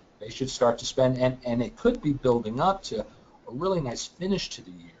equal, they should start to spend, and it could be building up to a really nice finish to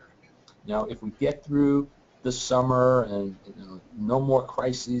the year. If we get through the summer and no more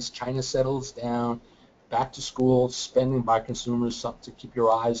crises, China settles down, back to school, spending by consumers, something to keep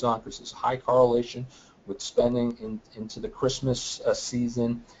your eyes on, because there's a high correlation with spending into the Christmas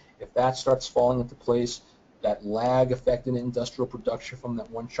season. If that starts falling into place, that lag effect in industrial production from that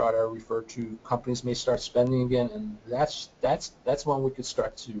one chart I referred to, companies may start spending again, and that's when we could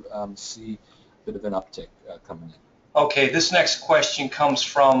start to see a bit of an uptick coming in. Okay, this next question comes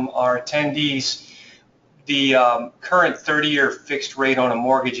from our attendees. The current 30-year fixed rate on a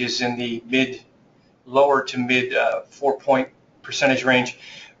mortgage is in the lower to mid 4-point percentage range.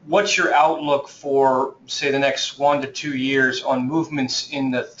 What's your outlook for, say, the next 1 to 2 years on movements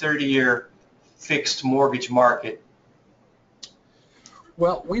in the 30-year fixed mortgage market?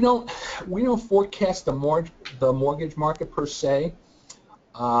 Well, we don't forecast the mortgage market per se.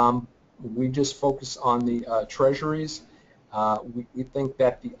 We just focus on the treasuries. We think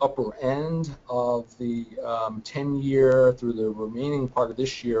that the upper end of the 10-year through the remaining part of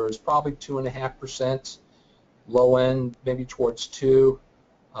this year is probably 2.5%. Low end maybe towards 2.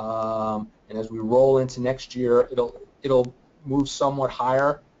 And as we roll into next year, it'll move somewhat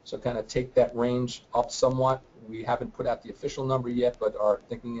higher. So kind of take that range up somewhat. We haven't put out the official number yet, but our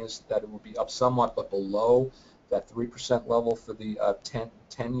thinking is that it will be up somewhat, but below that 3% level for the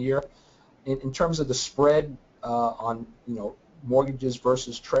 10-year. In terms of the spread on mortgages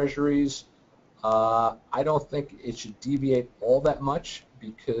versus treasuries, I don't think it should deviate all that much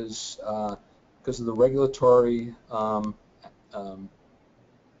because of the regulatory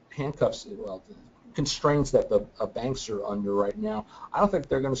handcuffs, constraints that the banks are under right now. I don't think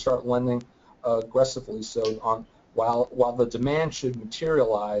they're going to start lending aggressively. So while the demand should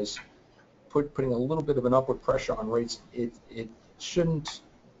materialize, putting a little bit of an upward pressure on rates, it shouldn't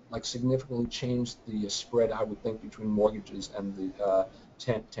significantly change the spread, I would think, between mortgages and the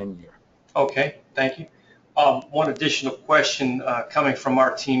 10-year. Okay, thank you. One additional question coming from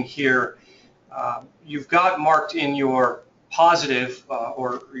our team here. You've got marked in your positive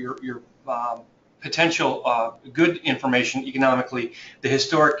or your potential good information economically the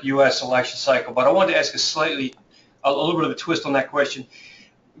historic U.S. election cycle, but I wanted to ask a little bit of a twist on that question.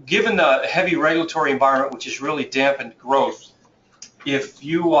 Given the heavy regulatory environment, which has really dampened growth, if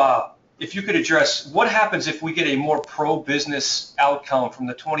you could address what happens if we get a more pro-business outcome from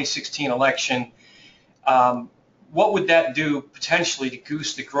the 2016 election, what would that do potentially to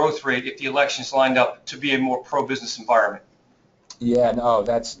goose the growth rate if the elections lined up to be a more pro-business environment? Yeah, no,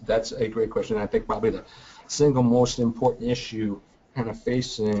 that's a great question. I think probably the single most important issue kind of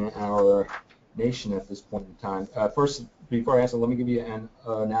facing our nation at this point in time. First, before I answer, let me give you an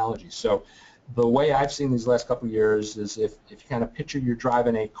analogy. So the way I've seen these last couple of years is if you kind of picture you're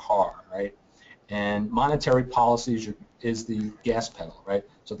driving a car, right? And monetary policy is the gas pedal, right?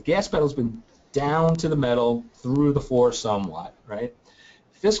 So the gas pedal's been down to the metal, through the floor somewhat, right?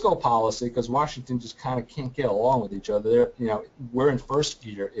 Fiscal policy, because Washington just kind of can't get along with each other. We're in first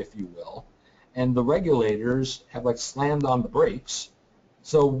gear, if you will, and the regulators have slammed on the brakes.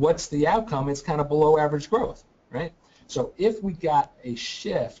 So what's the outcome? It's kind of below average growth, right? So if we got a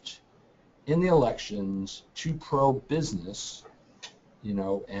shift in the elections to pro-business,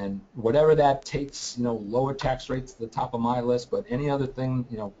 and whatever that takes, lower tax rates at the top of my list, but any other thing,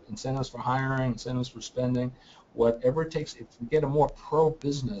 incentives for hiring, incentives for spending, whatever it takes, if we get a more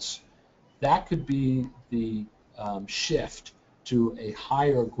pro-business, that could be the shift to a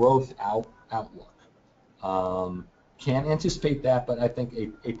higher growth outlook. Can't anticipate that, but I think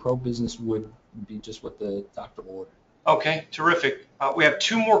a pro-business would be just what the doctor ordered. Okay, terrific. We have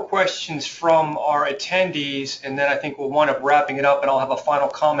 2 more questions from our attendees, and then I think we'll wind up wrapping it up, and I'll have a final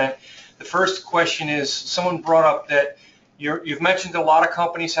comment. The first question is, someone brought up that you've mentioned a lot of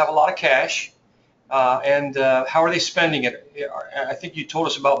companies have a lot of cash, and how are they spending it? I think you told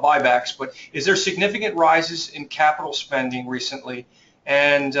us about buybacks, but is there significant rises in capital spending recently,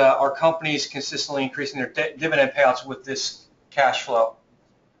 and are companies consistently increasing their dividend payouts with this cash flow?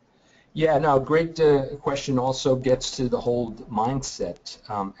 Yeah, no, great question. Also gets to the whole mindset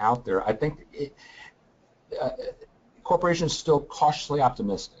out there. I think corporations are still cautiously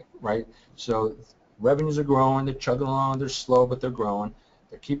optimistic, right? So revenues are growing, they're chugging along, they're slow, but they're growing.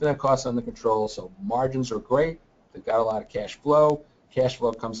 They're keeping their costs under control, so margins are great. They've got a lot of cash flow. Cash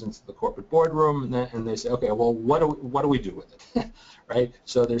flow comes into the corporate boardroom, and they say, okay, well, what do we do with it, right?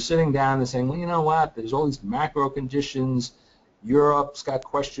 So they're sitting down and saying, well, you know what? There's all these macro conditions. Europe's got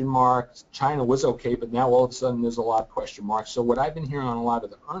question marks. China was okay, but now all of a sudden there's a lot of question marks. So what I've been hearing on a lot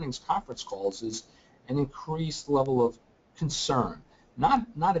of the earnings conference calls is an increased level of concern. Not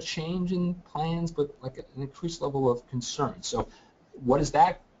a change in plans, but an increased level of concern. So what does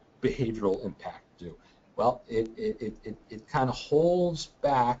that behavioral impact do? Well, it kind of holds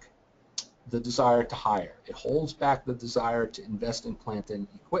back the desire to hire. It holds back the desire to invest in plant and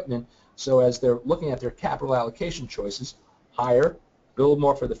equipment. So as they're looking at their capital allocation choices, hire, build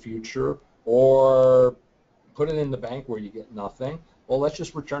more for the future, or put it in the bank where you get nothing. Well, let's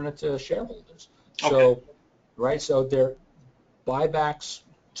just return it to shareholders. Okay. So, right, so their buybacks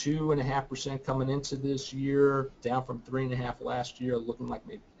 2.5% coming into this year, down from 3.5% last year, looking like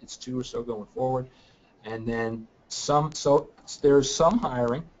maybe it's 2 or so going forward. And then some. So there's some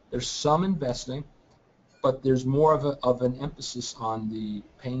hiring, there's some investing, but there's more of an emphasis on the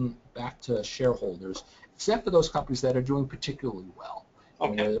paying back to shareholders, except for those companies that are doing particularly well.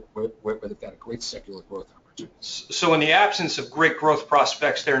 Okay. where they've got a great secular growth opportunity. So in the absence of great growth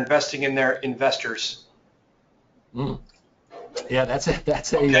prospects, they're investing in their investors. Yeah, that's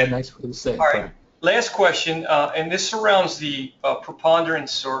a Okay. nice way to say it. All right. Last question, and this surrounds the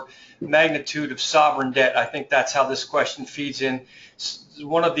preponderance or magnitude of sovereign debt. I think that's how this question feeds in.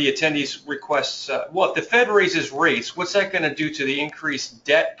 One of the attendees requests, well, if the Fed raises rates, what's that going to do to the increased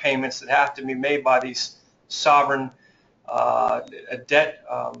debt payments that have to be made by these sovereign debt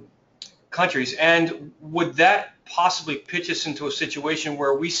countries? And would that possibly pitch us into a situation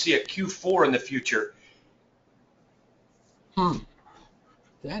where we see a Q4 in the future?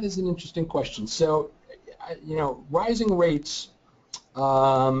 That is an interesting question. So, rising rates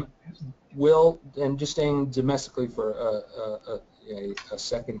will, and just staying domestically for a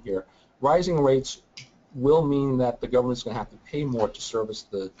second here, rising rates will mean that the government's going to have to pay more to service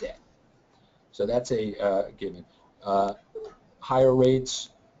the debt. So that's a given. Higher rates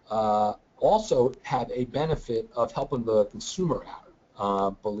also have a benefit of helping the consumer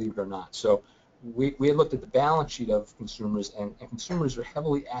out, believe it or not. So we looked at the balance sheet of consumers, and consumers are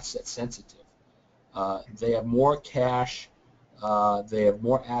heavily asset sensitive. They have more cash, they have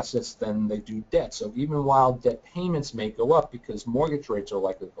more assets than they do debt. So even while debt payments may go up because mortgage rates are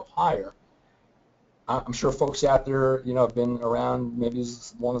likely to go higher, I'm sure folks out there, have been around maybe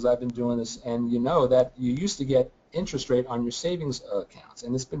as long as I've been doing this, and you know that you used to get interest rate on your savings accounts,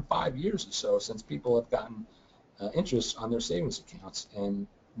 and it's been 5 years or so since people have gotten interest on their savings accounts and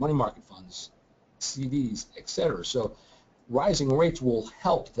money market funds, CDs, etc. So rising rates will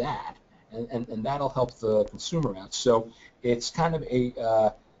help that, and that'll help the consumer out. So it's kind of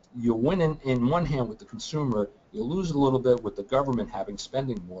you win in one hand with the consumer, you lose a little bit with the government having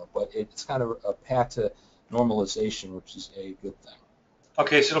spending more, but it's kind of a path to normalization, which is a good thing.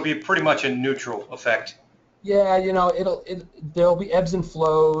 Okay, so it'll be pretty much a neutral effect. Yeah, there'll be ebbs and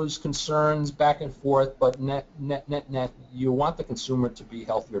flows, concerns back and forth, but net, you want the consumer to be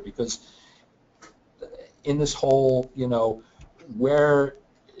healthier, because in this whole, where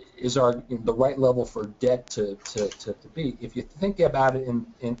is the right level for debt to be? If you think about it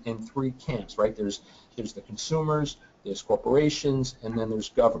in three camps, right? There's the consumers, there's corporations, and then there's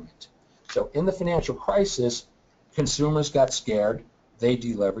government. So in the financial crisis, consumers got scared, they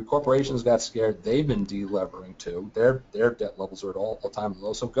delevered. Corporations got scared, they've been delevering too. Their debt levels are at all-time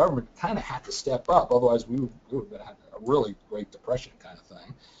low. So government kind of had to step up, otherwise we would have had a really Great Depression kind of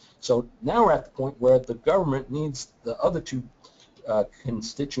thing. So now we're at the point where the government needs the other two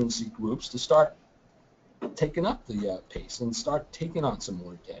constituency groups to start taking up the pace and start taking on some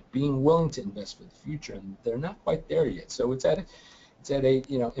more debt, being willing to invest for the future, and they're not quite there yet. So it's at a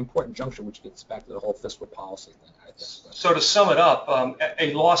important juncture, which gets back to the whole fiscal policy thing, I think. So to sum it up,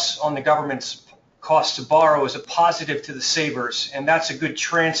 a loss on the government's cost to borrow is a positive to the savers, and that's a good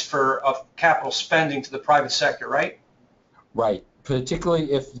transfer of capital spending to the private sector, right? Right,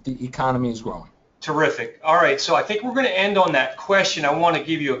 particularly if the economy is growing. Terrific. All right, so I think we're going to end on that question. I want to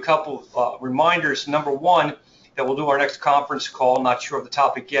give you a couple of reminders. Number one, that we'll do our next conference call, not sure of the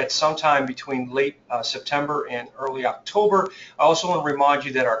topic yet, sometime between late September and early October. I also want to remind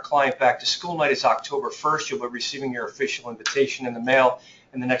you that our client back to school night is October 1st. You'll be receiving your official invitation in the mail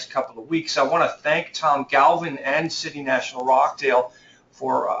in the next couple of weeks. I want to thank Tom Galvin and City National Rochdale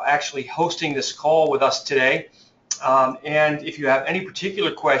for actually hosting this call with us today. And if you have any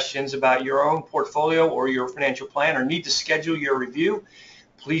particular questions about your own portfolio or your financial plan, or need to schedule your review,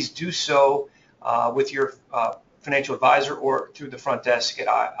 please do so with your financial advisor or through the front desk at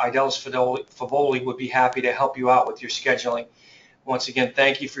Idellis Favoli would be happy to help you out with your scheduling. Once again,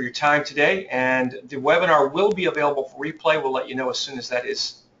 thank you for your time today, and the webinar will be available for replay. We'll let you know as soon as that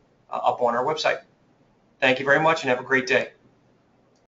is up on our website. Thank you very much, and have a great day.